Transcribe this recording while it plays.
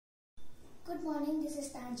Good morning, this is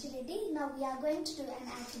Tanchi Reddy. Now we are going to do an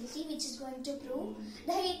activity which is going to prove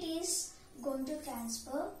the heat is going to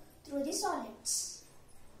transfer through the solids.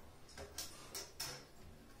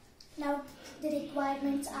 Now the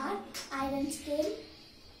requirements are iron scale,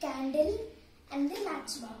 candle and the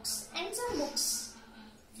matchbox and some books.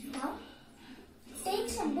 Now take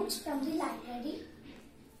some books from the library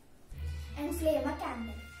and flame a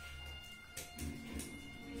candle.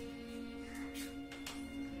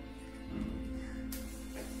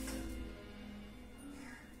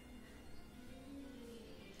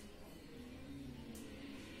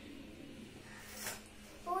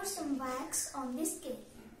 Pour some wax on the scale.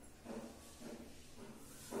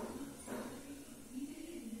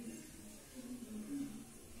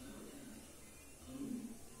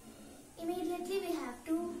 Immediately we have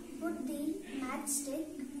to put the matchstick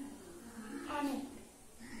on it.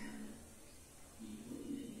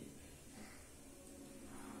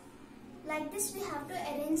 Like this we have to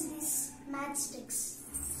arrange these matchsticks.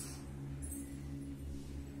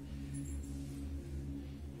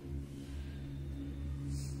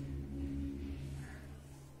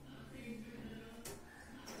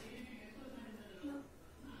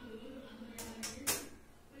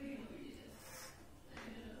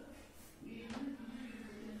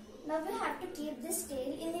 Now we have to keep this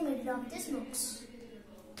scale in the middle of these books.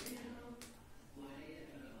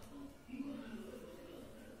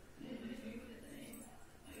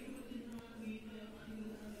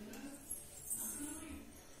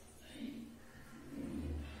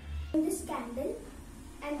 This candle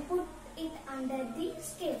and put it under the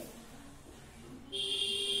scale.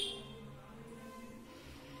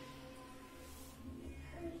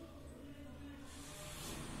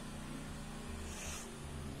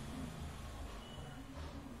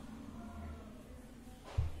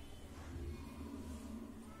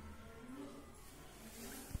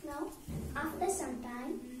 Now, after some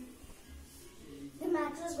time, the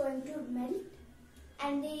match is going to melt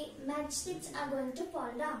and the matchsticks are going to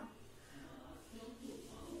fall down.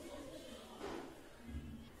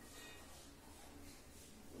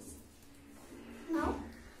 Now,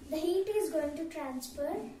 the heat is going to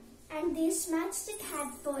transfer and this matchstick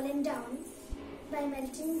had fallen down by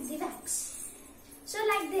melting the wax. So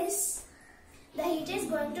like this, the heat is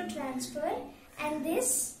going to transfer and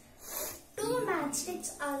this two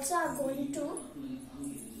matchsticks also are going to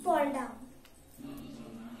fall down.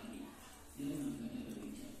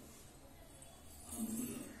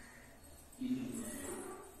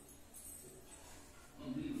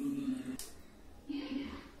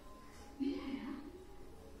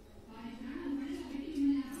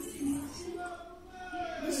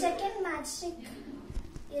 The second matchstick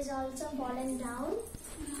is also fallen down.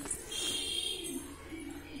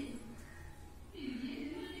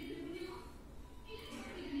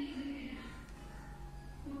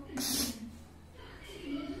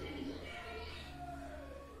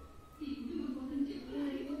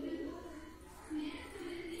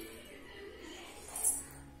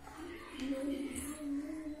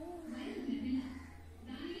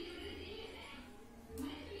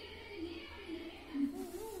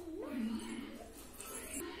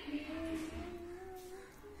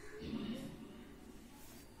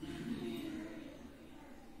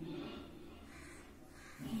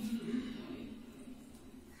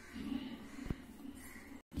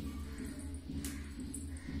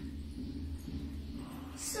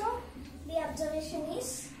 So, the observation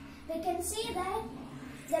is, we can see that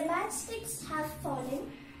the matchsticks have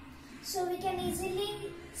fallen. So, we can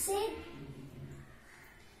easily say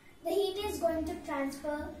the heat is going to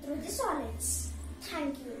transfer through the solids.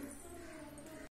 Thank you.